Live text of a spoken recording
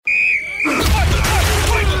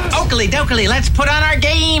Okily-dokily, let's put on our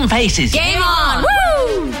game faces. Game on!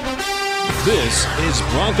 Woo! This is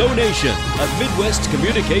Bronco Nation, a Midwest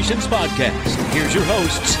communications podcast. Here's your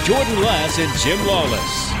hosts, Jordan Lass and Jim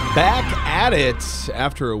Lawless. Back at it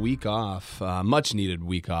after a week off, much needed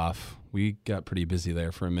week off. We got pretty busy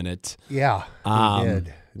there for a minute. Yeah, we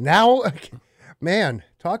did. Now, man,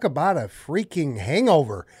 talk about a freaking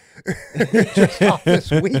hangover just off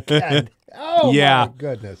this weekend. Oh, yeah. My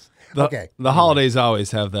goodness. The holidays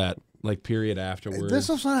always have that like period afterwards. This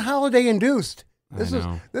was not holiday induced. This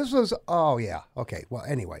was. Oh yeah. Okay. Well,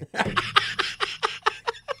 anyway.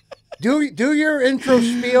 Do your intro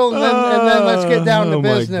spiel and then let's get down to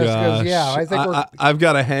business. Because I think I've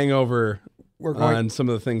got a hangover on some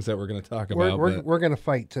of the things that we're going to talk about. We're going to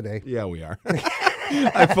fight today. Yeah, we are.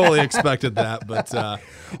 I fully expected that, but okay.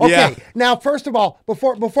 Yeah. Now, first of all,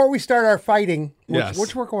 before we start our fighting, Yes.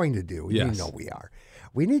 which we're going to do, Yes. you know we are.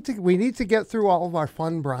 We need to get through all of our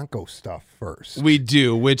fun Bronco stuff first. We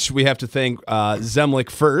do, which we have to thank Zemlik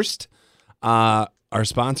first, our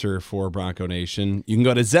sponsor for Bronco Nation. You can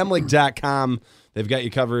go to zemlik.com. They've got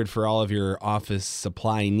you covered for all of your office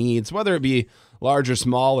supply needs, whether it be large or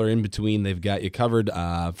small or in between. They've got you covered.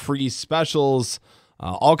 Free specials,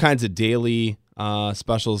 all kinds of daily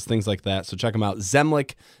specials, things like that. So check them out,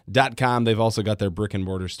 zemlik.com. They've also got their brick and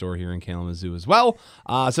mortar store here in Kalamazoo as well.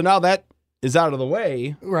 So now that is out of the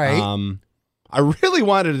way. Right. I really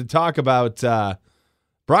wanted to talk about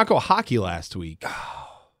Bronco hockey last week.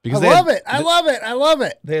 Because I love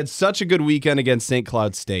it. They had such a good weekend against St.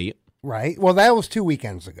 Cloud State. Right. Well, that was 2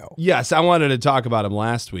 weekends ago. Yes, I wanted to talk about them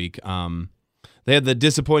last week. They had the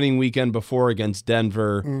disappointing weekend before against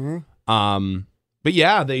Denver. Mm-hmm. But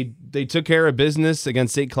yeah, they took care of business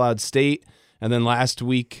against St. Cloud State. And then last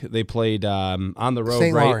week they played on the road.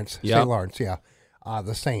 St. Right? Lawrence. Yep. St. Lawrence, yeah.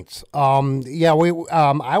 The Saints. I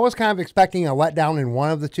was kind of expecting a letdown in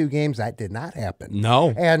one of the two games. That did not happen.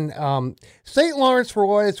 No. And St. Lawrence, for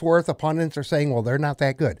what it's worth, opponents are saying, well, they're not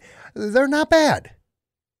that good. They're not bad.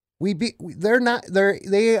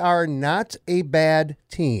 They are not a bad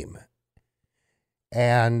team.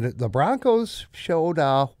 And the Broncos showed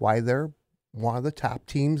why they're one of the top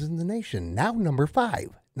teams in the nation. Now number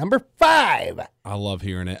 5. Number 5. I love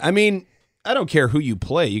hearing it. I mean, I don't care who you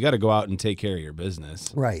play. You got to go out and take care of your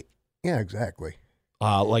business. Right. Yeah, exactly.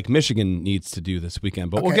 Like Michigan needs to do this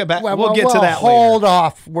weekend, but Okay. we'll get back. Well, we'll get to that hold later.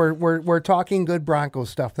 off. We're talking good Broncos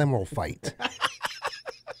stuff, then we'll fight. I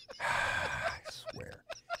swear.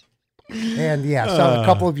 And yeah, so a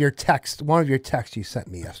couple of your texts, one of your texts you sent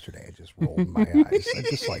me yesterday, I just rolled my eyes. I'm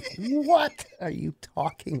just like, what are you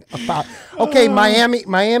talking about? Okay,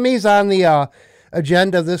 Miami's on the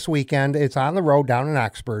agenda this weekend. It's on the road down in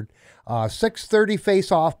Oxford. 6:30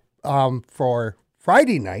 face-off for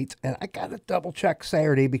Friday night, and I got to double check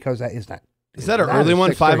Saturday because that is not. Is that an early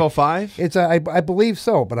one? 5:05? It's I believe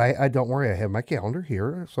so, but I don't worry. I have my calendar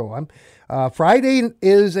here, so I'm. Friday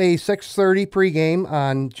is a 6:30 pregame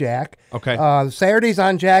on Jack. Okay. Saturday's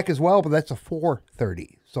on Jack as well, but that's a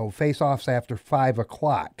 4:30. So face-offs after 5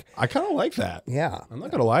 o'clock. I kind of like that. Yeah, I'm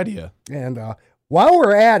not gonna lie to you. and while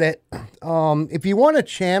we're at it, if you want to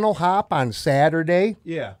channel hop on Saturday.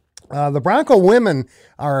 Yeah. The Bronco women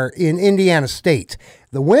are in Indiana State.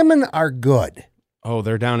 The women are good. Oh,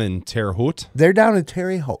 they're down in Terre Haute. They're down in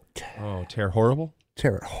Terre Haute. Oh, Terre Horrible.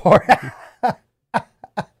 Terre Haute.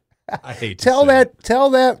 I hate to Tell say it.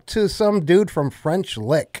 that to some dude from French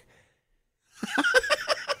Lick.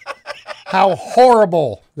 How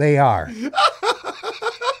horrible they are.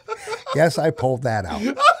 Yes, I pulled that out.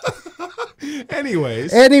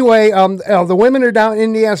 Anyways. Anyway, the women are down in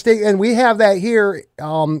Indiana State, and we have that here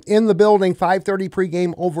in the building, 5:30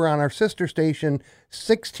 pregame over on our sister station,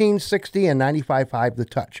 1660 and 95.5 The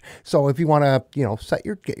Touch. So if you want to, get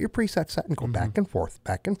your preset set and go back and forth,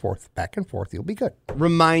 back and forth, back and forth, you'll be good.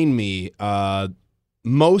 Remind me,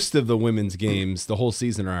 most of the women's games, the whole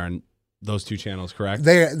season are on those two channels, correct?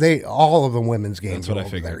 They all of the women's games. That's what are I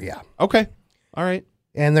over figured. there, yeah. Okay. All right.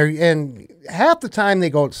 And half the time they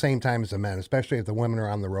go at the same time as the men, especially if the women are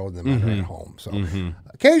on the road and the men are at home. So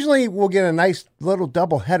occasionally we'll get a nice little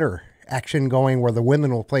double header action going where the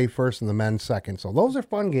women will play first and the men second. So those are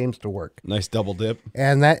fun games to work. Nice double dip.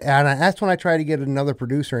 And that's when I try to get another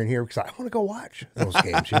producer in here because I want to go watch those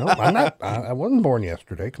games. I wasn't born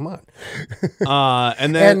yesterday. Come on.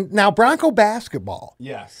 And now Bronco basketball.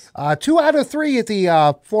 Yes. 2 out of 3 at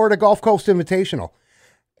the Florida Gulf Coast Invitational.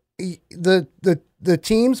 The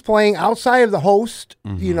teams playing outside of the host,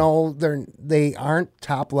 they aren't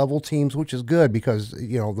top level teams, which is good because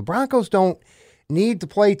the Broncos don't need to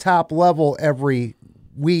play top level every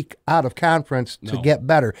week out of conference to No. get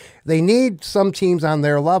better. They need some teams on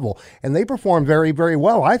their level, and they performed very, very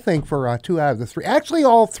well, I think, for 2 out of the 3. Actually,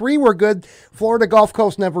 all 3 were good. Florida Gulf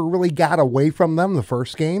Coast never really got away from them the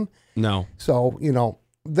first game. No. So,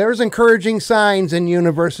 there's encouraging signs in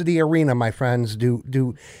University Arena, my friends.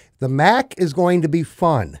 The MAC is going to be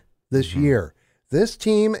fun this year. This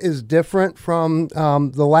team is different from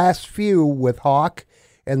the last few with Hawk,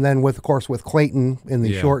 and then of course with Clayton in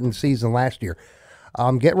the shortened season last year.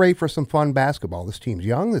 Get ready for some fun basketball. This team's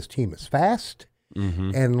young. This team is fast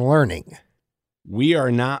and learning. We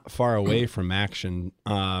are not far away from action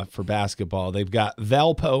for basketball. They've got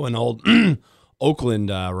Valpo, an old Oakland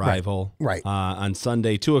rival, Right. On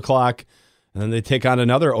Sunday, 2:00. And then they take on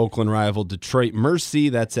another Oakland rival, Detroit Mercy.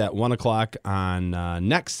 That's at 1:00 on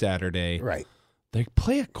next Saturday. Right. They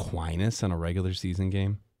play Aquinas on a regular season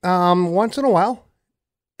game. Once in a while.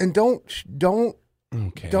 And don't.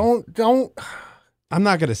 Okay. Don't. I'm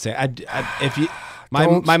not gonna say. If you, my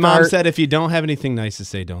Don't mom start- said, if you don't have anything nice to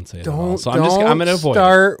say, don't say it at all. Don't. So I'm gonna avoid it.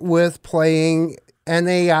 Start with playing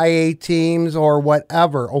NAIA teams or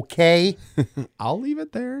whatever. Okay. I'll leave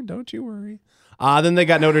it there. Don't you worry. Then they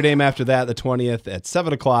got Notre Dame after that, the 20th at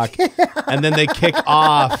 7:00, and then they kick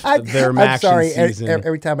off their I'm Maction sorry. season.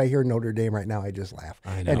 Every time I hear Notre Dame right now, I just laugh.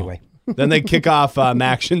 I know. Anyway. Then they kick off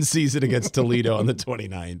Maction season against Toledo on the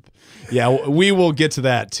 29th. Yeah, we will get to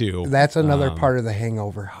that too. That's another part of the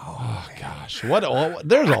hangover. Oh gosh,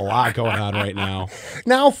 there's a lot going on right now.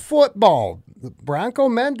 Now football. The Bronco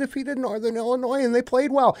men defeated Northern Illinois, and they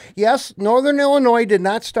played well. Yes, Northern Illinois did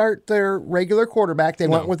not start their regular quarterback. They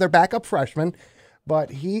went with their backup freshman,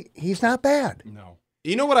 but he's not bad. No.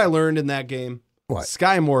 You know what I learned in that game? What?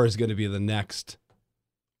 Sky Moore is going to be the next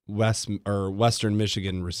Western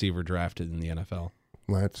Michigan receiver drafted in the NFL.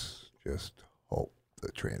 Let's just hope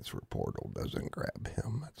the transfer portal doesn't grab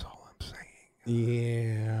him. That's all I'm saying.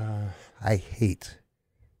 Yeah. I hate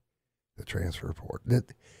the transfer portal.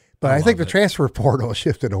 But I think the transfer portal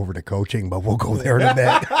shifted over to coaching, but we'll go there in a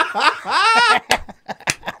bit.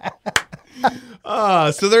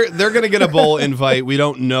 So they're going to get a bowl invite. We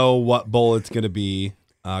don't know what bowl it's going to be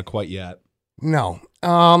quite yet. No.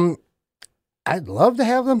 I'd love to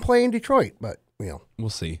have them play in Detroit, but We'll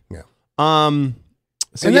see. Yeah.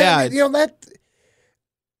 So and yeah,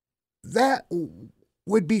 that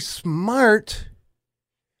would be smart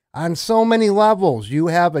on so many levels. You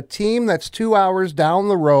have a team that's 2 hours down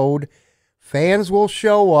the road. Fans will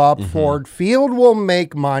show up. Mm-hmm. Ford Field will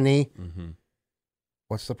make money. Mm-hmm.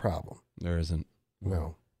 What's the problem? There isn't.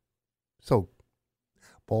 No. So,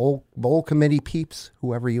 bowl committee peeps,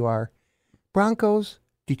 whoever you are, Broncos,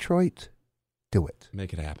 Detroit, do it.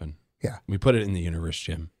 Make it happen. Yeah. We put it in the universe,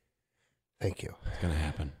 Jim. Thank you. It's going to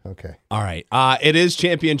happen. Okay. All right. It is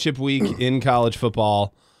championship week in college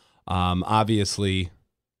football. Obviously,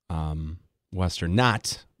 Western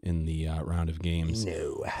not in the round of games.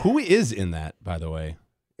 No. Who is in that, by the way?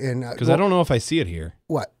 Because I don't know if I see it here.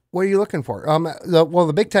 What are you looking for?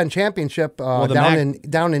 The Big Ten championship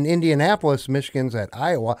down in Indianapolis, Michigan's at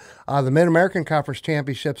Iowa. The Mid American Conference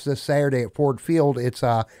championships this Saturday at Ford Field. It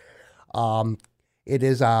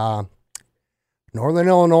is Northern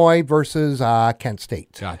Illinois versus Kent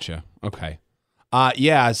State. Gotcha. Okay.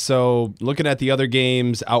 Yeah, so looking at the other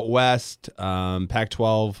games out west,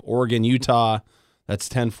 Pac-12, Oregon, Utah, that's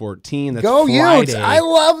 10-14. That's Go Friday. Utes! I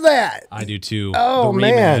love that. I do too. Oh, the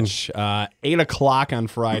man. rematch, 8 o'clock on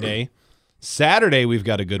Friday. Saturday, we've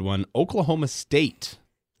got a good one. Oklahoma State.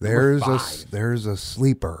 There's Number a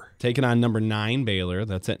sleeper. taking on number 9 Baylor.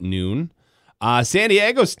 That's at noon. San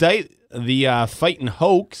Diego State, the Fighting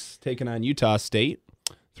Hoaks, taking on Utah State,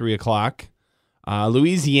 3 o'clock.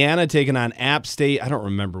 Louisiana taking on App State. I don't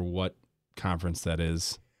remember what conference that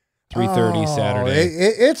is. 3:30 Saturday.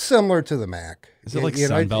 It's similar to the MAC. Is it like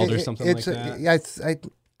Sunbelt or something like that?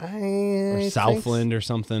 Or Southland or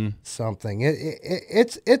something? Something.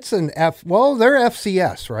 It's an F. Well, they're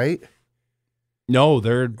FCS, right? No,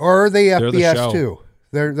 they're Or are they They're the FBS show. too?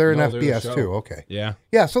 They're an No, they're the FBS show. too. Okay. yeah.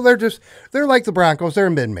 Yeah. So they're like the Broncos. They're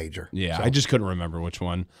mid-major. Yeah, So, I just couldn't remember which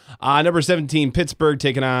one. Number 17, Pittsburgh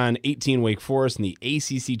taking on 18 Wake Forest in the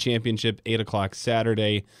ACC Championship, 8 o'clock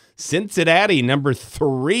Saturday. Cincinnati, number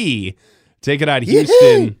 3, taking on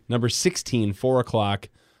Houston, number 16, 4 o'clock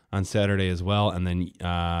on Saturday as well. And then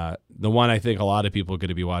the one I think a lot of people are going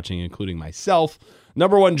to be watching, including myself,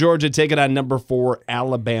 number 1, Georgia taking on number 4,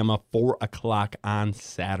 Alabama, 4 o'clock on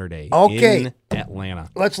Saturday in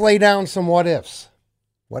Atlanta. let's lay down some what ifs.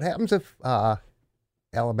 What happens if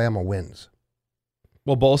Alabama wins?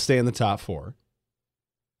 We'll both stay in the top 4.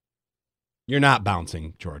 You're not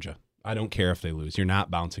bouncing, Georgia. I don't care if they lose. You're not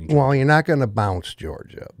bouncing Georgia. Well, you're not going to bounce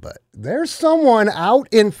Georgia, but there's someone out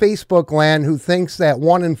in Facebook land who thinks that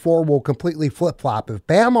 1-4 will completely flip-flop. If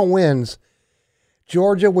Bama wins,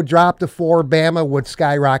 Georgia would drop to 4, Bama would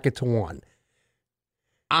skyrocket to 1.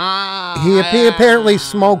 He apparently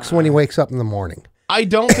smokes when he wakes up in the morning. I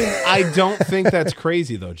don't think that's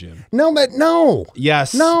crazy though, Jim. No, but no.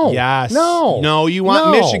 Yes. No. Yes. No. No, you want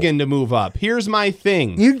No. Michigan to move up. Here's my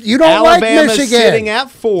thing. You don't Alabama's like Michigan. Sitting at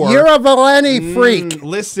 4. You're a Valenti freak.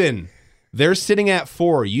 Listen, they're sitting at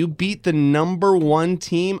 4. You beat the number 1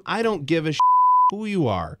 team. I don't give a who you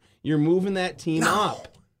are. You're moving that team up.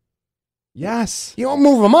 Yes. You don't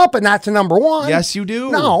move them up and not to number 1. Yes, you do.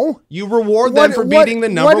 No. You reward them for beating the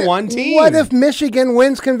number 1 team. What if Michigan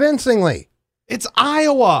wins convincingly? It's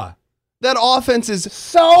Iowa. That offense is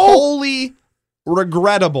So wholly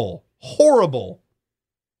regrettable. Horrible.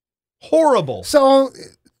 So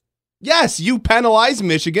Yes, you penalize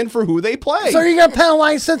Michigan for who they play. you're going to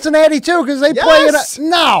penalize Cincinnati too because they Yes. play it.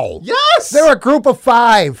 No. Yes. They're a group of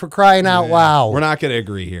 5 for crying out loud. We're not going to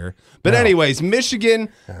agree here. But anyways, Michigan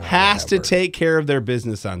has to take care of their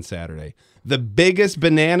business on Saturday. The biggest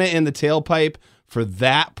banana in the tailpipe for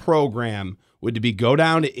that program would be go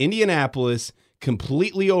down to Indianapolis,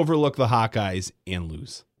 completely overlook the Hawkeyes, and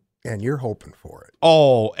lose. And you're hoping for it.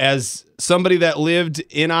 Oh, as somebody that lived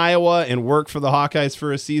in Iowa and worked for the Hawkeyes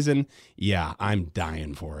for a season, yeah, I'm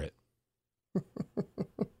dying for it.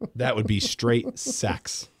 That would be straight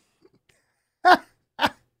sex.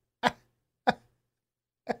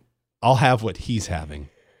 I'll have what he's having.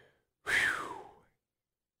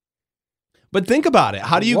 But think about it.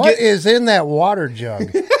 How do you What is in that water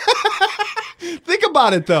jug? Think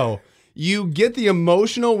about it, though. You get the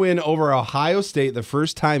emotional win over Ohio State the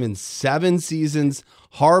first time in 7 seasons.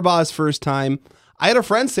 Harbaugh's first time. I had a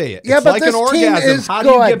friend say it. Yeah, It's but like this an team orgasm. is How good.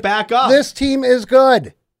 do you get back up? This team is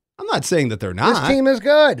good. I'm not saying that they're not. This team is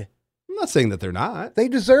good. I'm not saying that they're not. They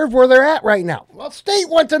deserve where they're at right now. Well, State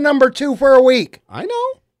went to number 2 for a week I know.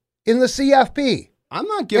 in the CFP, I'm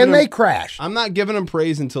not giving and them, they crashed. I'm not giving them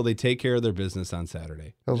praise until they take care of their business on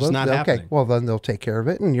Saturday. It's just not happening. Well, then they'll take care of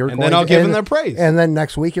it, and And then I'll give them their praise. And then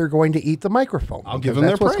next week you're going to eat the microphone. I'll give because them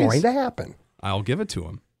their that's what's praise. going to happen. I'll give it to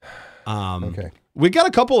them. Okay. We got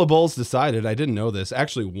a couple of bowls decided. I didn't know this.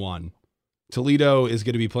 Actually, one. Toledo is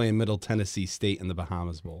going to be playing Middle Tennessee State in the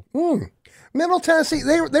Bahamas Bowl. Middle Tennessee.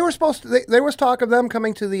 They were supposed to. There was talk of them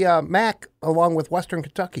coming to the MAC along with Western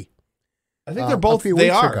Kentucky. I think they're both. A few They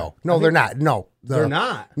weeks are. ago. No, they're not. No, They're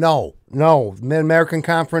not. No, Mid-American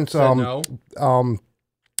Conference. Said no.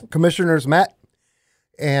 Commissioners met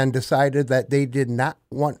and decided that they did not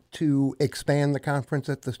want to expand the conference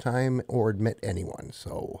at this time or admit anyone.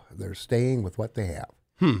 So they're staying with what they have.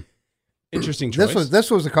 Interesting choice. This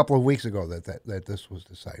was a couple of weeks ago that this was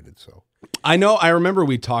decided. So I know. I remember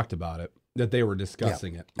we talked about it, that they were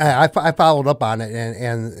discussing it. I followed up on it,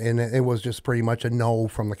 and it was just pretty much a no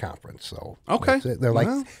from the conference. So Okay. that's it. They're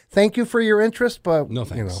Well. like, thank you for your interest, but No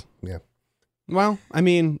thanks. yeah. Well, I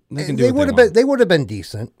mean, they can do They what would they have been. They would have been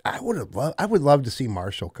decent. I would love to see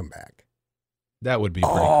Marshall come back. That would be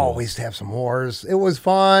pretty Oh, cool. we used to have some wars. It was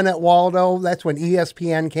fun at Waldo. That's when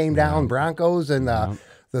ESPN came down, Broncos and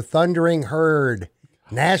the Thundering Herd,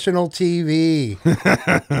 national TV.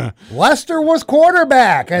 Lester was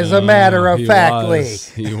quarterback, as a matter of factly.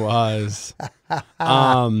 He was.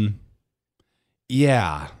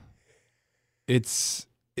 Yeah. It's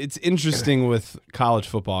interesting with college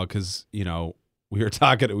football because, we were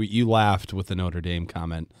talking, you laughed with the Notre Dame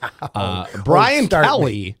comment. Brian start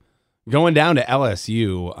Kelly going down to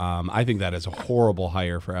LSU. I think that is a horrible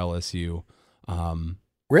hire for LSU.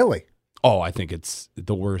 Really? Oh, I think it's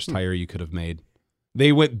the worst hire you could have made.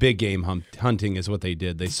 They went big game hunting is what they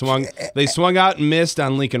did. They swung out and missed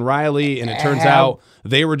on Lincoln Riley, and it turns out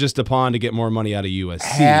they were just a pawn to get more money out of USC.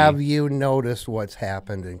 Have you noticed what's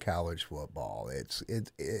happened in college football?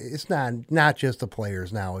 It's not just the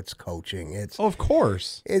players now. It's coaching. Oh, of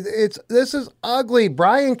course. This is ugly.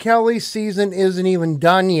 Brian Kelly's season isn't even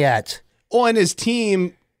done yet. Oh, and his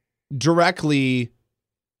team directly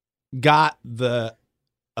got the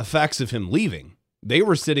effects of him leaving. They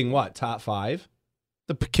were sitting, top 5?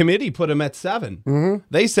 The committee put him at 7. Mm-hmm.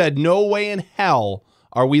 They said, no way in hell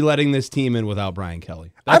are we letting this team in without Brian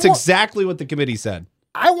Kelly. That's exactly what the committee said.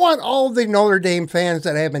 I want all the Notre Dame fans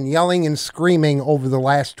that have been yelling and screaming over the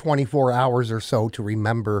last 24 hours or so to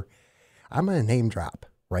remember, I'm going to name drop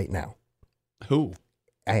right now. Who?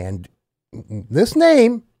 And this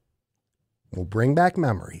name will bring back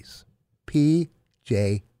memories.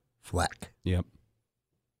 P.J. Fleck. Yep.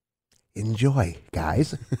 Enjoy,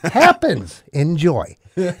 guys. Happens. Enjoy.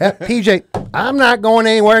 PJ, I'm not going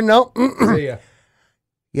anywhere. No. See ya.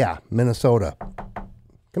 Yeah, Minnesota.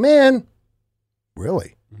 Come in.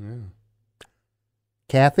 Really? Yeah.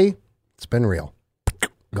 Kathy, it's been real.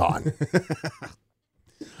 Gone.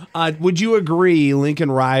 Would you agree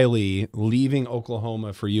Lincoln Riley leaving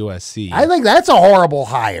Oklahoma for USC? I think that's a horrible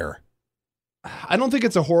hire. I don't think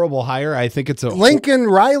it's a horrible hire. I think it's a Lincoln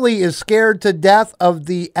Riley is scared to death of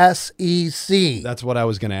the SEC. That's what I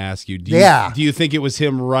was going to ask you. Do you think it was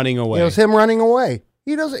him running away? It was him running away.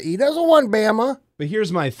 He doesn't want Bama. But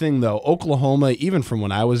here's my thing, though. Oklahoma, even from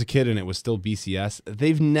when I was a kid and it was still BCS,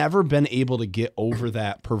 they've never been able to get over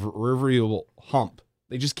that proverbial hump.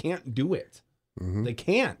 They just can't do it. Mm-hmm. They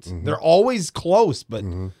can't. Mm-hmm. They're always close, but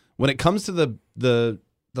when it comes to the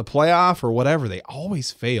playoff or whatever, they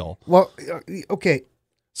always fail. Well, okay.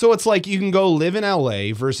 So it's like you can go live in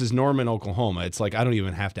LA versus Norman, Oklahoma. It's like I don't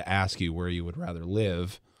even have to ask you where you would rather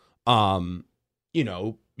live.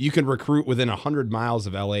 You can recruit within 100 miles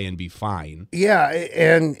of LA and be fine. Yeah,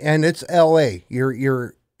 and it's LA.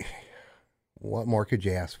 You're what more could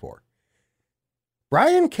you ask for?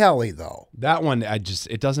 Brian Kelly, though. That one,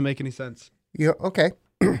 it doesn't make any sense. Yeah, okay.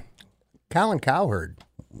 Colin Cowherd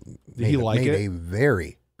made a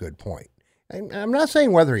very good point. I'm not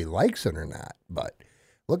saying whether he likes it or not, but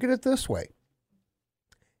look at it this way.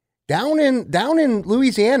 Down in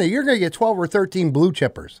Louisiana, you're going to get 12 or 13 blue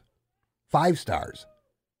chippers, 5 stars,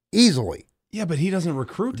 easily. Yeah, but he doesn't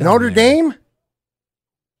recruit down Notre there. Dame,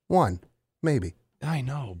 1, maybe. I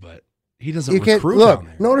know, but he doesn't recruit down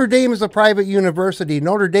there. Notre Dame is a private university.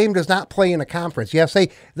 Notre Dame does not play in a conference. Yes,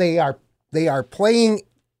 they are playing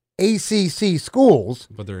ACC schools,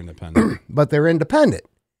 but they're independent.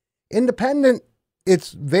 Independent,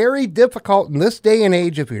 it's very difficult in this day and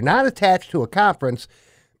age, if you're not attached to a conference,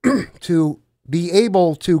 to be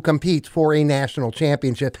able to compete for a national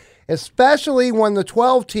championship, especially when the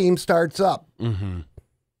 12 team starts up,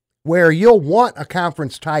 where you'll want a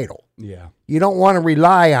conference title. Yeah. You don't want to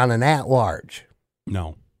rely on an at-large.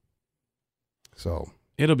 No. So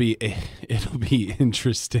it'll be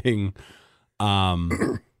interesting.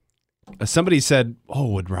 Somebody said, "Oh,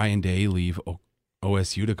 would Ryan Day leave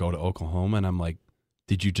OSU to go to Oklahoma?" And I'm like,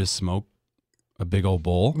 "Did you just smoke a big old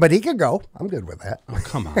bowl?" But he could go. I'm good with that. Oh,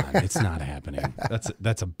 come on, it's not happening.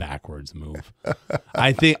 That's a backwards move.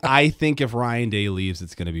 I think if Ryan Day leaves,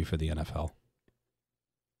 it's going to be for the NFL.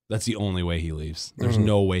 That's the only way he leaves. There's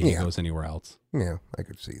no way he goes anywhere else. Yeah, I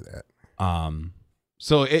could see that.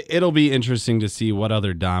 So it'll be interesting to see what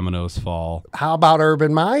other dominoes fall. How about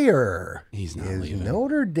Urban Meyer? He's not Is leaving.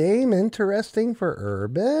 Notre Dame interesting for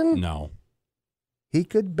Urban? No. He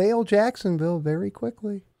could bail Jacksonville very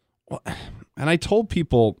quickly. Well, and I told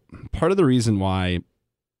people part of the reason why,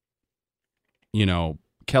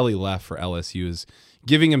 Kelly left for LSU is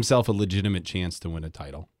giving himself a legitimate chance to win a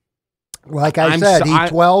title. Like I said, he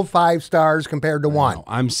 12 5 stars compared to 1.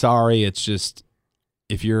 I'm sorry. It's just,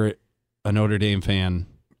 if you're a Notre Dame fan,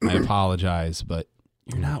 I apologize, but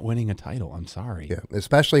you're not winning a title. I'm sorry. Yeah,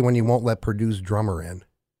 especially when you won't let Purdue's drummer in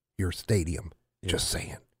your stadium. Yeah. Just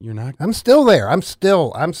saying. You're not. I'm still there. I'm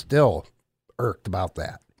still irked about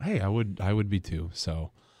that. Hey, I would be too.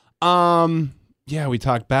 So, yeah, we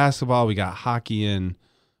talked basketball. We got hockey in.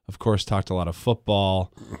 Of course, talked a lot of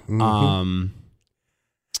football.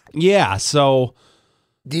 Yeah. So,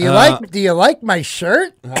 do you like my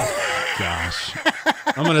shirt? Oh, gosh,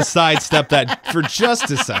 I'm going to sidestep that for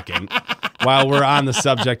just a second. While we're on the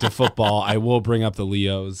subject of football, I will bring up the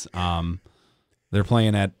Leos. They're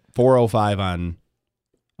playing at 4:05 on.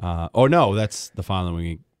 No, that's the following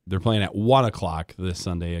week. They're playing at 1:00 this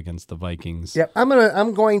Sunday against the Vikings. Yep,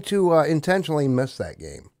 I'm going to intentionally miss that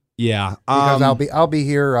game. Yeah, because I'll be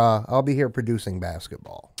here. I'll be here producing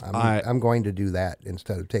basketball. I'm going to do that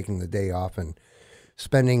instead of taking the day off and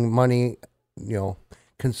spending money.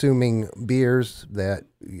 Consuming beers that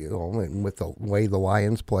with the way the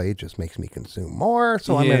Lions play, just makes me consume more.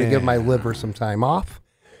 So I'm going to give my liver some time off.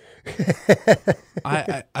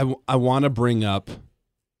 I want to bring up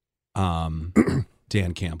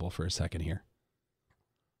Dan Campbell for a second here.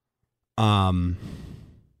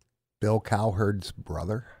 Bill Cowherd's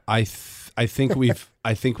brother. I think we've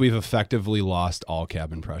effectively lost all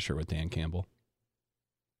cabin pressure with Dan Campbell.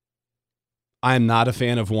 I am not a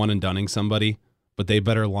fan of one and doneing somebody, but they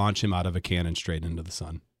better launch him out of a cannon straight into the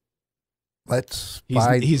sun.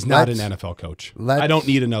 He's not an NFL coach. I don't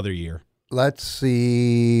need another year. Let's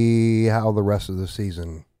see how the rest of the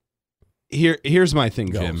season. Here's my thing,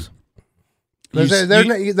 goes. Jim.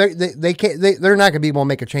 They're not going to be able to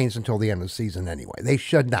make a change until the end of the season anyway. They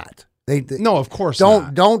should not. No, of course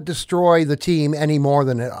not. Don't destroy the team any more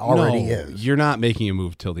than it already is. You're not making a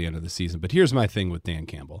move till the end of the season. But here's my thing with Dan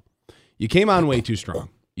Campbell. You came on way too strong.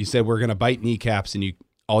 You said we're going to bite kneecaps, and you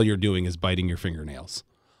all you're doing is biting your fingernails.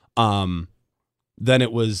 Then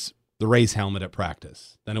it was the Rays helmet at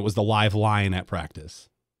practice. Then it was the live lion at practice.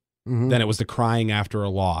 Mm-hmm. Then it was the crying after a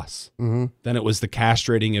loss. Mm-hmm. Then it was the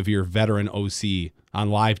castrating of your veteran OC on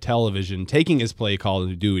live television, taking his play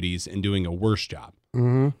calling duties and doing a worse job.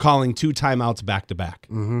 Mm-hmm. Calling 2 timeouts back to back.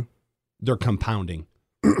 Mm-hmm. They're compounding.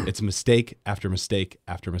 It's mistake after mistake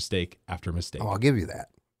after mistake after mistake. Oh, I'll give you that.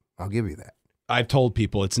 I've told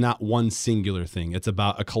people it's not one singular thing. It's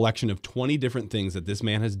about a collection of 20 different things that this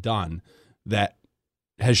man has done that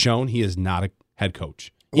has shown he is not a head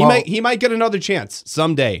coach. He might get another chance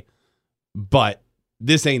someday, but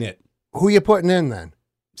this ain't it. Who you putting in then?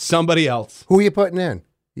 Somebody else. Who you putting in?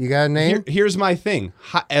 You got a name? Here's my thing.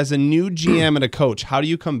 As a new GM and a coach, how do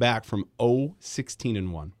you come back from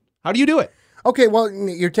 0-16-1? How do you do it? Okay, well,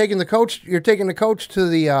 you're taking the coach to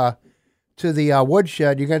the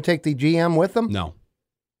woodshed. You're going to take the GM with them? No.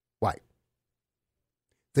 Why?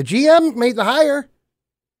 The GM made the hire.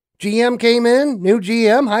 GM came in, new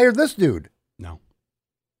GM hired this dude. No.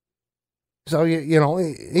 So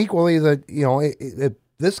equally if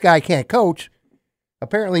this guy can't coach,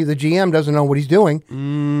 apparently the GM doesn't know what he's doing.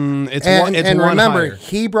 It's one remember, hire.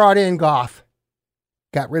 he brought in Goff,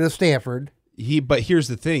 got rid of Stafford. But here's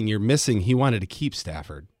the thing you're missing. He wanted to keep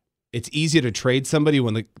Stafford. It's easier to trade somebody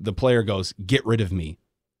when the player goes, get rid of me.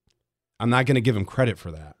 I'm not going to give him credit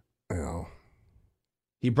for that. No.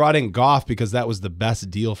 He brought in Goff because that was the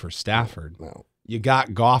best deal for Stafford. No. You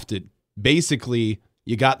got Goff to basically,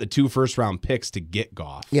 you got the 2 first-round picks to get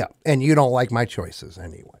Goff. Yeah, and you don't like my choices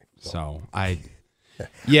anyway.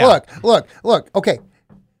 Yeah. Look. Okay.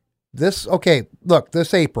 This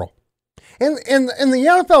April. And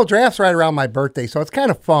the NFL draft's right around my birthday, so it's kind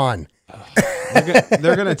of fun.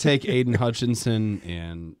 They're going to take Aiden Hutchinson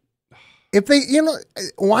and... If they,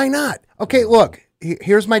 why not? Okay, look,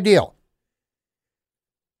 here's my deal.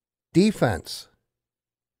 Defense.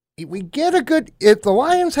 We get a good, if the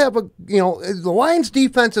Lions have the Lions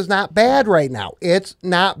defense is not bad right now. It's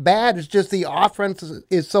not bad. It's just the offense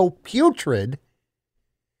is so putrid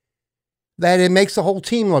that it makes the whole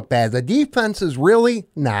team look bad. The defense is really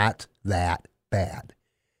not that bad.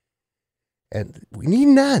 And we need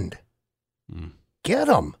an end. Get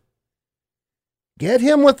him. Get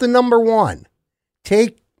him with the number 1.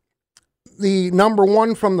 Take the number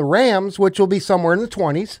 1 from the Rams, which will be somewhere in the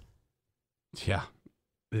 20s. Yeah.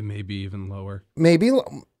 It may be even lower. Maybe.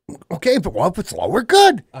 Okay, but if it's lower,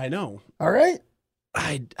 good. I know. All right.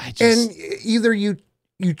 I just... And either you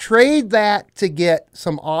trade that to get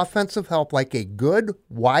some offensive help, like a good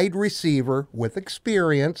wide receiver with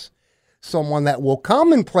experience, someone that will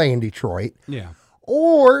come and play in Detroit. Yeah.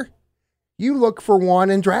 Or you look for one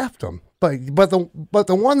and draft them. But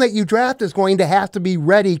the one that you draft is going to have to be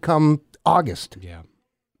ready come August. Yeah.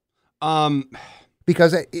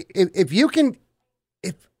 Because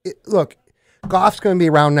look, Goff's going to be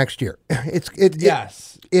around next year.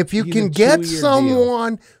 Yes. If you can get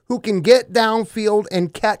someone who can get downfield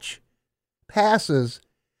and catch passes,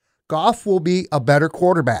 Goff will be a better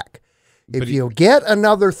quarterback. If you get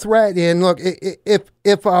another threat in, look, if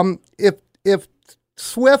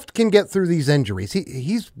Swift can get through these injuries,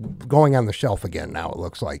 he's going on the shelf again now, it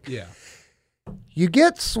looks like. Yeah. You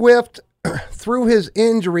get Swift through his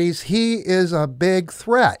injuries, he is a big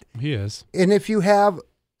threat. He is. And if you have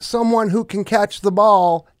someone who can catch the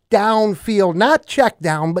ball downfield, not check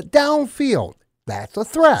down, but downfield, that's a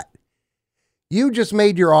threat. You just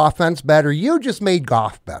made your offense better. You just made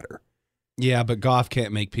Goff better. Yeah, but Goff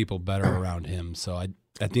can't make people better around him. So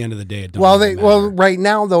at the end of the day, it don't matter. Well, right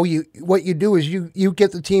now though, what you do is you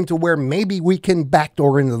get the team to where maybe we can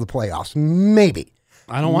backdoor into the playoffs. Maybe.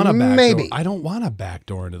 I don't want to backdoor. Maybe. I don't want to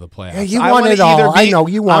backdoor into the playoffs. Yeah, you want it all. I know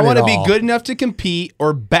you want it all. I want to be good enough to compete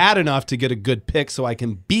or bad enough to get a good pick so I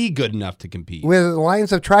can be good enough to compete. Well, the Lions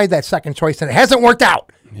have tried that second choice and it hasn't worked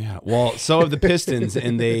out. Yeah, well, so have the Pistons,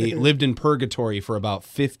 and they lived in purgatory for about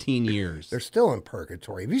 15 years. They're still in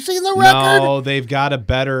purgatory. Have you seen the record? No, they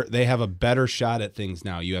have a better shot at things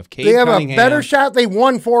now. You have Cade They have Cunningham. a better shot. They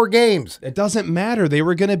won 4 games. It doesn't matter. They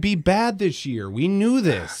were going to be bad this year. We knew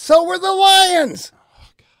this. So were the Lions.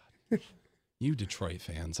 You Detroit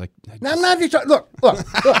fans. No, I'm not Detroit. Look.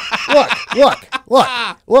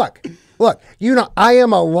 I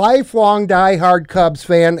am a lifelong diehard Cubs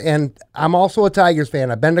fan, and I'm also a Tigers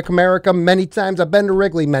fan. I've been to Comerica many times. I've been to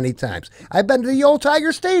Wrigley many times. I've been to the old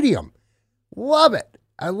Tiger Stadium. Love it.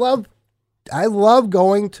 I love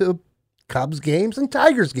going to Cubs games and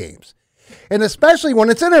Tigers games, and especially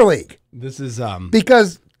when it's interleague. This is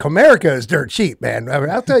because Comerica is dirt cheap, man. I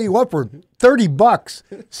mean, I'll tell you what, for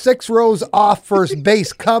 $30, 6 rows off first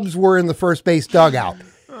base, Cubs were in the first base dugout.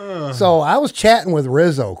 So I was chatting with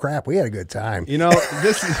Rizzo. Crap, we had a good time. You know,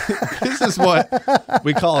 this is what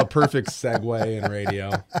we call a perfect segue in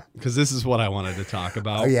radio, because this is what I wanted to talk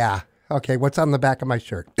about. Oh, yeah. Okay, what's on the back of my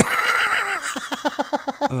shirt?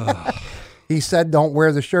 He said, don't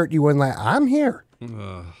wear the shirt. You wouldn't let. I'm here.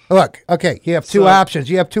 Look, okay, you have two options.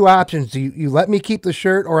 You have two options. You let me keep the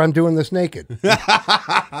shirt, or I'm doing this naked.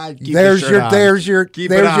 There's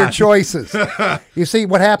your choices. You see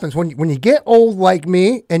what happens when you get old like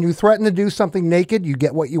me and you threaten to do something naked, you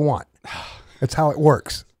get what you want. That's how it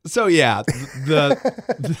works. So yeah,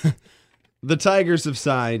 the Tigers have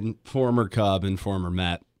signed former Cub and former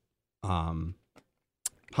Met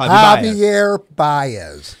Javier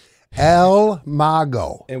Baez. El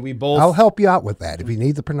Mago. And we both... I'll help you out with that. If you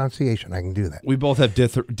need the pronunciation, I can do that. We both have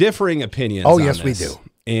differing opinions. Oh, yes, we do.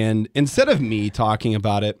 And instead of me talking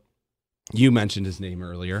about it, you mentioned his name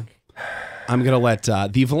earlier. I'm going to let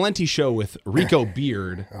the Valenti Show with Rico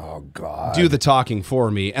Beard do the talking for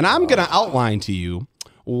me. And I'm going to outline to you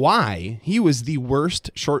why he was the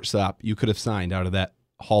worst shortstop you could have signed out of that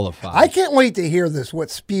Hall of Five. I can't wait to hear this,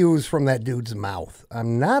 what spews from that dude's mouth.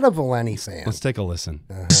 I'm not a Valenti fan. Let's take a listen.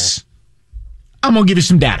 I'm going to give you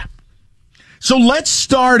some data. So let's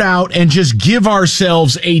start out and just give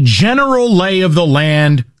ourselves a general lay of the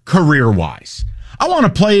land career-wise. I want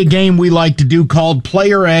to play a game we like to do called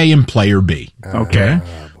Player A and Player B. Okay?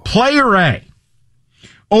 Player A,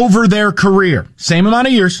 over their career, same amount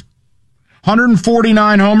of years,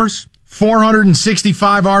 149 homers,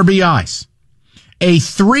 465 RBIs. A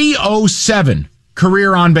 307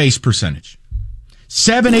 career on-base percentage,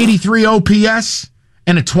 783 OPS,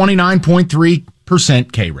 and a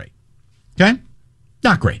 29.3% K rate. Okay?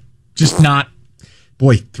 Not great. Just not.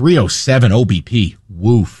 Boy, 307 OBP.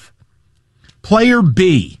 Woof. Player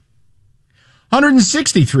B,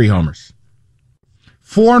 163 homers,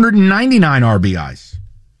 499 RBIs,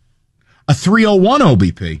 a 301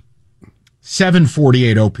 OBP,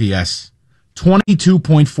 748 OPS,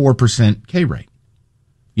 22.4% K rate.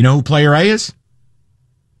 You know who player A is?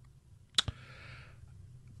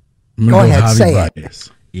 Go ahead, say it.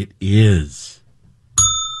 It is. Do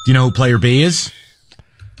you know who player B is?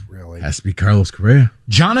 Really? Has to be Carlos Correa.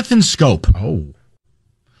 Jonathan Scope. Oh.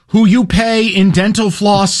 Who you pay in dental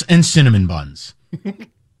floss and cinnamon buns.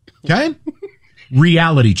 Okay?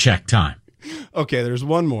 Reality check time. Okay, there's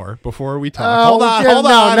one more before we talk. Hold on.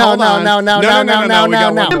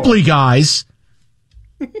 No. Simply, guys.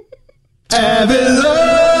 Evan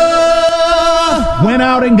Love went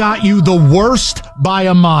out and got you the worst by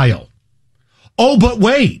a mile. Oh, but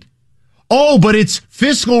wait. Oh, but it's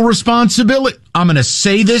fiscal responsibility. I'm going to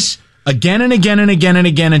say this again and again and again and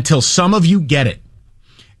again until some of you get it.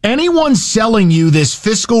 Anyone selling you this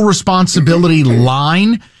fiscal responsibility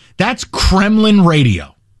line, that's Kremlin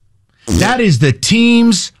radio. That is the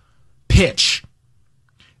team's pitch.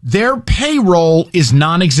 Their payroll is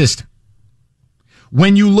non-existent.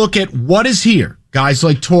 When you look at what is here, guys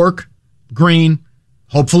like Torque, Green,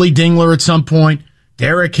 hopefully Dingler at some point,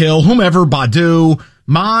 Derek Hill, whomever, Badu,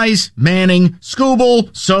 Mize, Manning,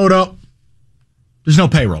 Skubal, Soto. There's no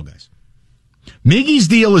payroll, guys. Miggy's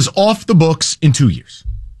deal is off the books in 2 years.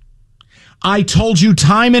 I told you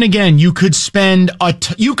time and again you could spend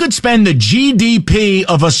the GDP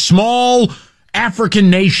of a small African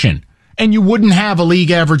nation and you wouldn't have a league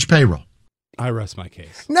average payroll. I rest my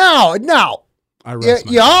case. No.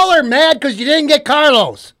 You all are mad because you didn't get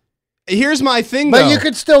Carlos. Here's my thing, but though. you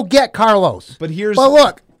could still get Carlos. But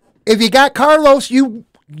look, if you got Carlos, you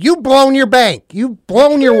blown your bank. You've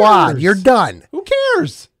blown your wad. You're done. Who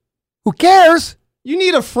cares? Who cares? You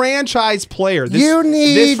need a franchise player. You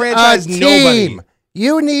need this franchise, a team. nobody.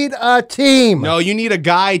 You need a team. No, you need a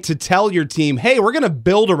guy to tell your team, hey, we're going to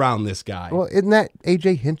build around this guy. Well, isn't that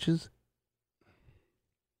AJ Hinch's?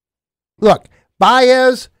 Look,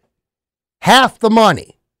 Baez, half the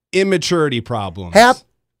money. Immaturity problems.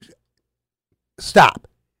 Stop.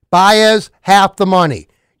 Baez, half the money.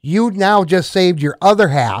 You now just saved your other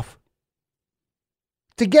half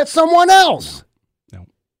to get someone else. No.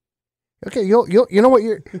 Okay, you know what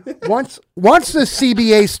you're once the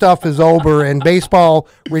CBA stuff is over and baseball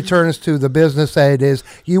returns to the business that it is,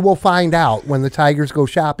 you will find out when the Tigers go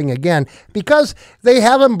shopping again because they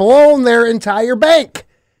haven't blown their entire bank.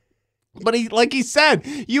 But like he said,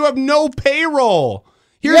 you have no payroll.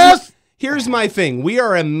 Here's my thing. We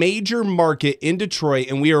are a major market in Detroit,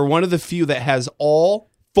 and we are one of the few that has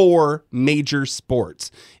all 4 major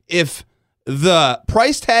sports. If the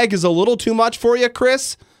price tag is a little too much for you,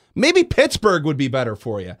 Chris, maybe Pittsburgh would be better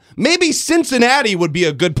for you. Maybe Cincinnati would be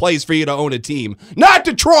a good place for you to own a team. Not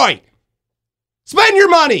Detroit. Spend your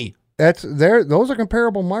money. Those are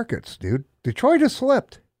comparable markets, dude. Detroit has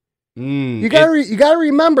slipped. You gotta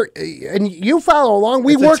remember, and you follow along.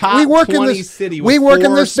 We It's a work top in 20 this city we with work in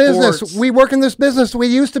 4 this business. sports. We work in this business.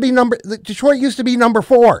 Detroit used to be number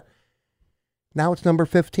 4. Now it's number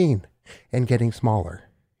 15 and getting smaller.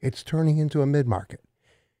 It's turning into a mid-major,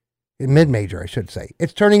 I should say.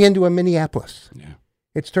 It's turning into a Minneapolis. Yeah.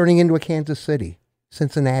 It's turning into a Kansas City,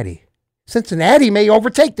 Cincinnati. Cincinnati may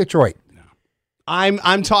overtake Detroit.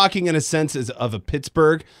 I'm talking in a sense of a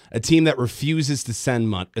Pittsburgh, a team that refuses to spend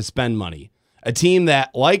money, a team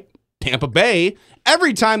that, like Tampa Bay,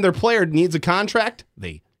 every time their player needs a contract,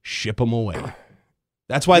 they ship them away.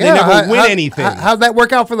 That's why they never win anything. How'd that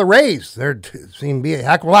work out for the Rays? They seem to be a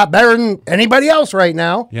heck of a lot better than anybody else right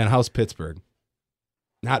now. Yeah, and how's Pittsburgh?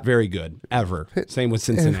 Not very good, ever. Same with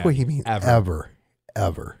Cincinnati. What do you mean, ever?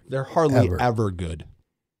 They're hardly ever good.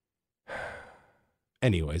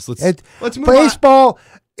 Anyways, let's move baseball.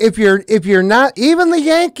 If you're not even the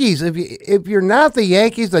Yankees, if you're not the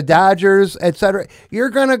Yankees, the Dodgers, etc., you're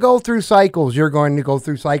going to go through cycles. You're going to go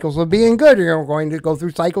through cycles of being good. You're going to go through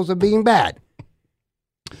cycles of being bad.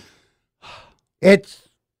 It's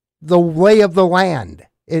the lay of the land.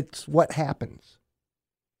 It's what happens.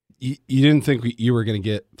 You didn't think you were going to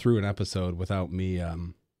get through an episode without me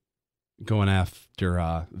going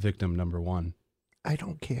after victim number 1. I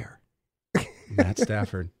don't care. Matt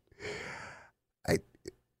Stafford. I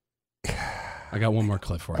got one more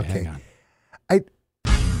clip for you. Okay. Hang on.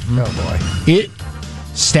 Oh boy.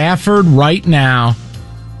 Stafford right now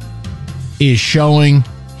is showing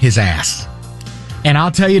his ass. And I'll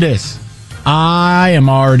tell you this, I am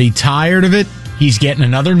already tired of it. He's getting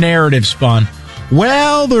another narrative spun.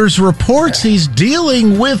 Well, there's reports he's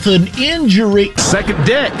dealing with an injury. Second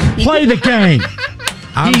dick. Play the game.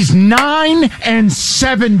 He's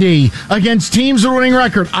 9-70 against teams with a winning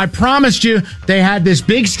record. I promised you they had this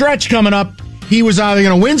big stretch coming up. He was either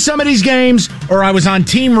going to win some of these games or I was on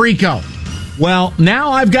Team Rico. Well,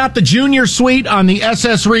 now I've got the junior suite on the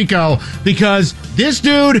SS Rico because this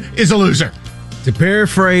dude is a loser. To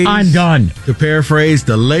paraphrase, I'm done. To paraphrase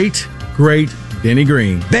the late, great Denny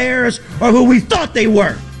Green. Bears are who we thought they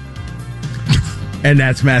were. And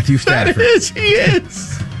that's Matthew Stafford. He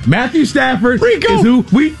is. Matthew Stafford Rico. is who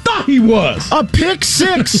we thought he was. A pick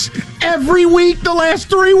 6 every week the last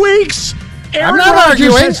 3 weeks. Aaron not Rodgers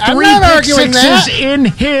arguing. has I'm 3 not pick arguing sixes that. in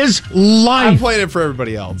his I'm life. playing it for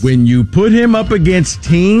everybody else. When you put him up against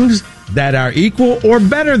teams that are equal or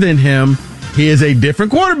better than him, he is a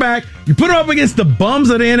different quarterback. You put him up against the bums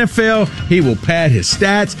of the NFL, he will pad his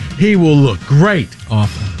stats. He will look great.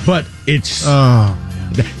 Awful. But it's... Oh.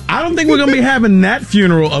 I don't think we're going to be having that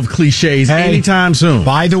funeral of cliches anytime soon.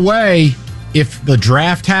 By the way, if the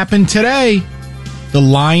draft happened today, the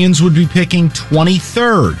Lions would be picking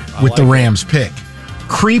 23rd with the Rams pick,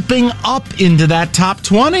 creeping up into that top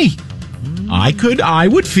 20. I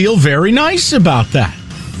would feel very nice about that.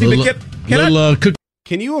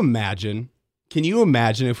 Can you imagine? Can you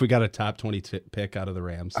imagine if we got a top 20 pick out of the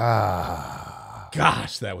Rams?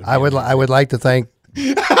 Gosh, that would. Be I would like to thank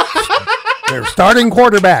their starting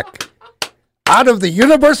quarterback out of the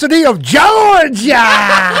University of Georgia.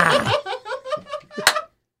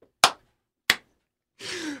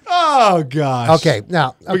 Oh gosh. Okay,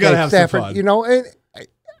 now We gotta have some Stafford. fun. You know,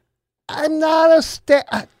 I'm not a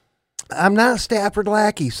Stafford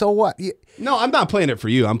lackey. So what? No, I'm not playing it for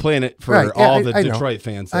you. I'm playing it for Right, yeah, all the I know. Detroit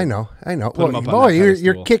fans. I know. Put 'em up on Boy, that you're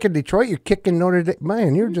pedestal. kicking Detroit. You're kicking Notre Dame.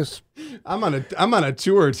 Man, you're just I'm on a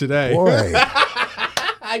tour today. boy.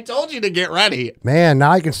 I told you to get ready. Man,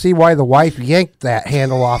 now I can see why the wife yanked that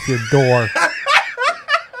handle off your door.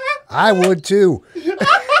 I would too.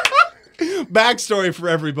 Backstory for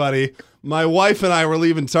everybody. My wife and I were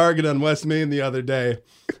leaving Target on West Main the other day.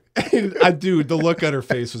 And dude, the look on her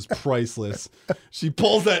face was priceless. She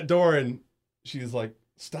pulls that door and she's like,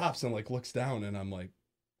 stops and like looks down. And I'm like,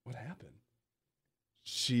 what happened?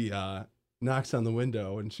 She knocks on the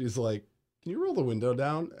window and she's like, can you roll the window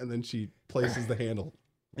down? And then she places the handle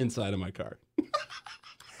inside of my car.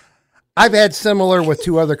 I've had similar with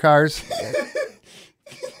 2 other cars.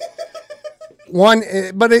 One,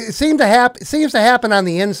 but it seems to happen on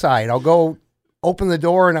the inside. I'll go open the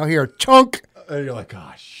door and I'll hear a chunk. And you're like,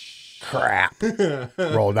 gosh, Crap.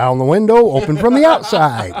 Roll down the window, open from the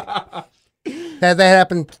outside. That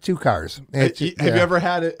happened to 2 cars. have you ever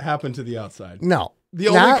had it happen to the outside? No. The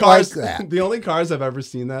only not cars, like that. the only cars I've ever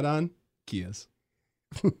seen that on, Kias.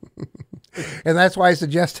 And that's why I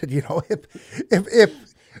suggested, if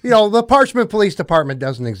the Parchment Police Department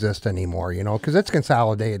doesn't exist anymore, because it's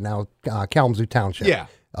consolidated now, Kalamazoo Township. Yeah.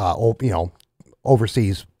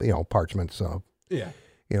 Oversees, Parchment's, Yeah.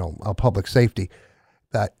 public safety.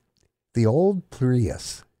 That the old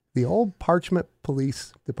Prius The old Parchment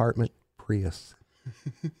Police Department Prius.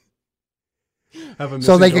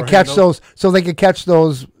 So they could catch those. So they could catch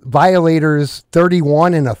those violators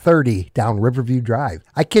 31 and a 30 down Riverview Drive.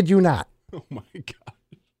 I kid you not. Oh my God.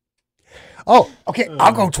 Oh, okay.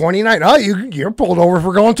 I'll go 29. Oh, you're pulled over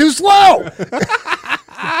for going too slow.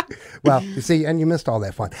 Well, you see, and you missed all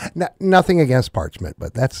that fun. Nothing against Parchment,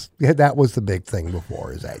 but that was the big thing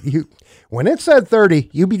before. Is that when it said 30,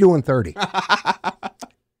 you be doing 30.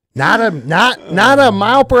 Not a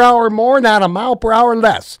mile per hour more, not a mile per hour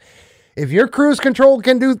less. If your cruise control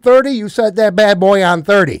can do 30, you set that bad boy on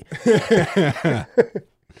 30.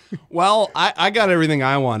 Well, I got everything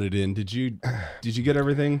I wanted in. Did you get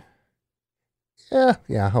everything?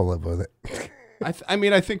 Yeah, I'll live with it. I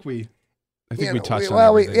think we touched on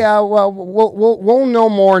everything. We'll know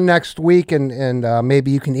more next week, and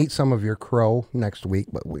maybe you can eat some of your crow next week.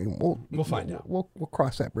 But we'll find out. We'll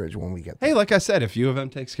cross that bridge when we get there. Hey, like I said, if U of M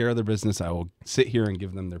takes care of their business, I will sit here and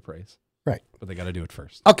give them their praise. Right, but they got to do it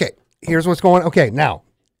first. Okay, here's what's going on. Okay, now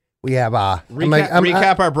we have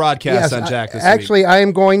recap our broadcast on Jack this week. Actually, I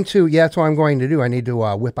am going to. Yeah, that's what I'm going to do. I need to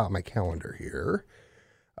whip out my calendar here.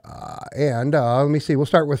 And let me see. We'll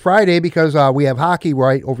start with Friday because we have hockey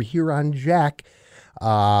right over here on Jack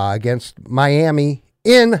against Miami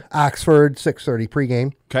in Oxford, 6:30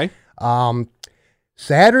 pregame. Okay.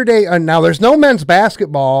 Saturday. Now there's no men's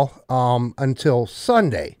basketball until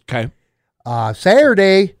Sunday. Okay.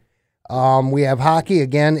 Saturday, we have hockey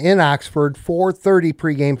again in Oxford, 4:30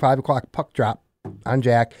 pregame, 5:00 puck drop on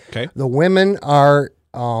Jack. Okay. The women are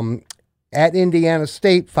at Indiana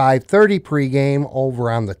State, 5:30 pregame over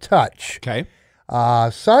on the Touch. Okay.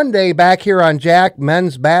 Sunday, back here on Jack,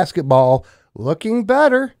 men's basketball looking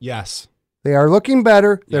better. Yes. They are looking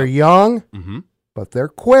better. Yep. They're young, but they're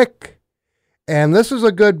quick. And this is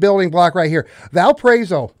a good building block right here.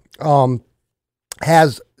 Valparaiso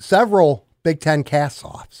has several Big Ten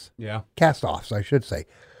cast-offs. Yeah. Cast-offs, I should say.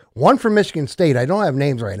 One from Michigan State. I don't have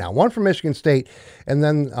names right now. One from Michigan State. And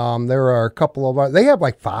then there are a couple of they have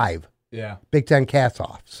like 5. Yeah. Big Ten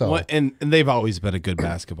cast-offs. So and they've always been a good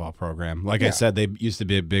basketball program. Like I said, they used to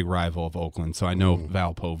be a big rival of Oakland, so I know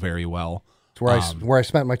Valpo very well. It's where I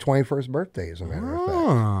spent my 21st birthday, as a matter of fact.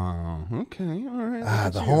 Oh, okay. All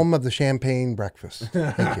right. The home of the champagne breakfast.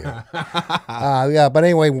 Thank you. But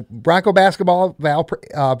anyway, Bronco basketball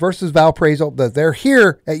versus Valparaiso. They're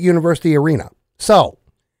here at University Arena. So,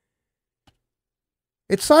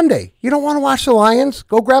 it's Sunday. You don't want to watch the Lions?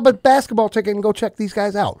 Go grab a basketball ticket and go check these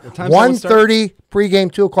guys out. 1:30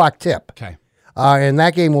 pregame, 2:00 tip. Okay. And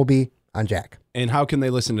that game will be on Jack. And how can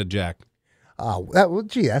they listen to Jack?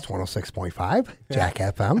 That's 106.5, Jack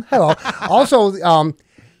FM. Hello. Also,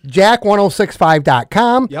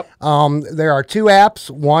 jack1065.com. Yep. There are 2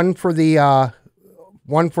 apps, one for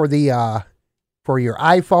your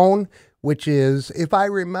iPhone, which is, if I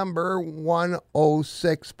remember,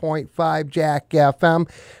 106.5 Jack FM.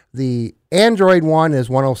 The Android one is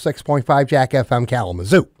 106.5 Jack FM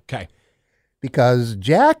Kalamazoo. Okay. Because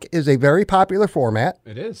Jack is a very popular format.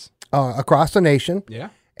 It is. Across the nation. Yeah.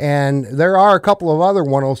 And there are a couple of other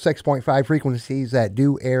 106.5 frequencies that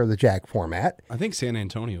do air the Jack format. I think San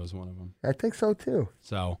Antonio is one of them. I think so, too.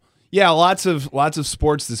 So, yeah, lots of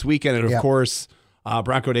sports this weekend. And, of course,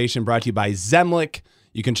 Bronco Nation brought to you by Zemlick.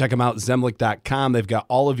 You can check them out, Zemlick.com. They've got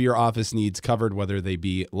all of your office needs covered, whether they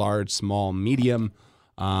be large, small, medium.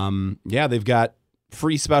 They've got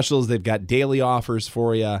free specials. They've got daily offers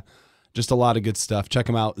for you. Just a lot of good stuff. Check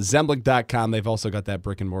them out, Zemlick.com. They've also got that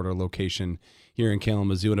brick and mortar location here in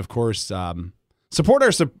Kalamazoo. And, of course, support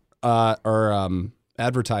our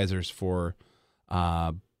advertisers for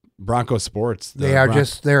Bronco Sports.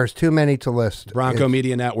 There's too many to list. Bronco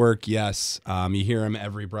Media Network, yes. You hear them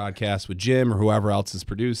every broadcast with Jim or whoever else is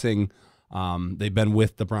producing. They've been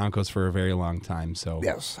with the Broncos for a very long time. So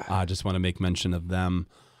yes. I just want to make mention of them.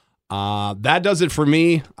 That does it for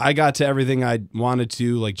me. I got to everything I wanted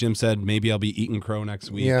to. Like Jim said, maybe I'll be eating crow next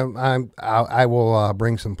week. Yeah, I will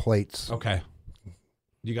bring some plates. Okay.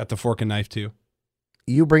 You got the fork and knife too?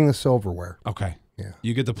 You bring the silverware. Okay. Yeah.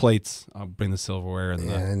 You get the plates. I'll bring the silverware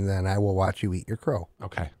and then I will watch you eat your crow.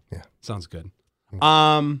 Okay. Yeah. Sounds good. We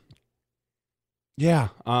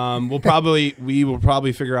will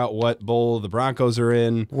probably figure out what bowl the Broncos are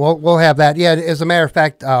in. We'll have that. Yeah, as a matter of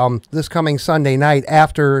fact, this coming Sunday night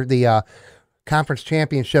after the conference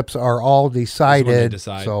championships are all decided,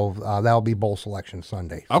 so that'll be bowl selection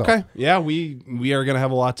Sunday. So. Okay. Yeah, we are going to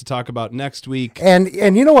have a lot to talk about next week. And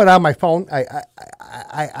you know what? On my phone,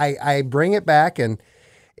 I bring it back and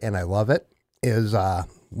I love it. Is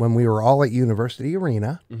when we were all at University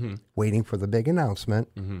Arena waiting for the big announcement,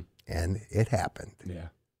 and it happened. Yeah.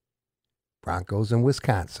 Broncos in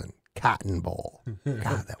Wisconsin, Cotton Bowl.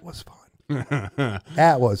 God, that was fun.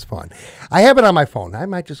 That was fun. I have it on my phone. I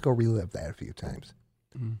might just go relive that a few times.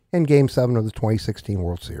 And Game 7 of the 2016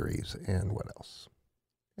 World Series. And what else?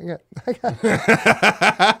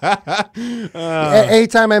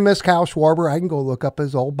 Anytime I miss Kyle Schwarber, I can go look up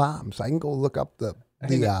his old bombs. I can go look up the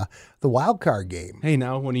wild card game. Hey,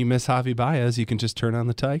 now when you miss Javi Baez, you can just turn on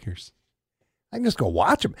the Tigers. I can just go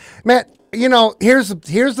watch them. Matt, you know, here's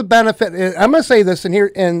the benefit. I'm going to say this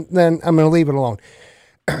and then I'm going to leave it alone.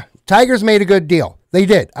 Tigers made a good deal. They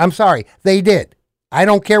did. I'm sorry. They did. I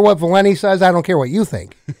don't care what Valenti says. I don't care what you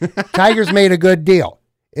think. Tigers made a good deal,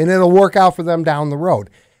 and it'll work out for them down the road.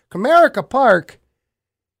 Comerica Park,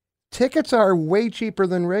 tickets are way cheaper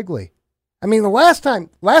than Wrigley. I mean, the last time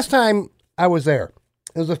I was there,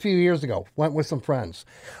 it was a few years ago. Went with some friends.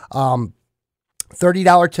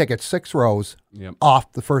 $30 tickets, 6 rows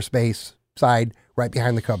off the first base side, right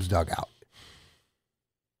behind the Cubs dugout.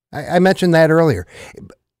 I mentioned that earlier.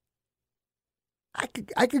 I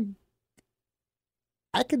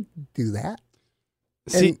could do that.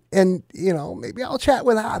 And you know, maybe I'll chat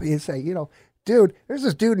with Javi and say, you know, dude, there's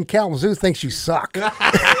this dude in Kalamazoo who thinks you suck.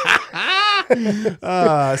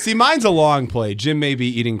 See, mine's a long play. Jim may be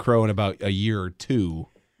eating crow in about a year or two.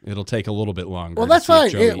 It'll take a little bit longer. Well, that's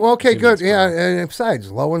fine. Okay, good. Yeah, and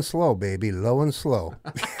besides, low and slow, baby, low and slow.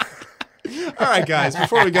 All right, guys,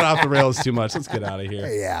 before we get off the rails too much, let's get out of here.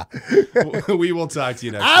 Yeah. We will talk to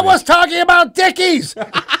you next week. I was talking about Dickies.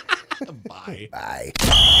 Bye. Bye.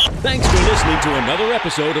 Thanks for listening to another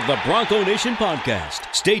episode of the Bronco Nation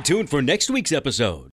podcast. Stay tuned for next week's episode.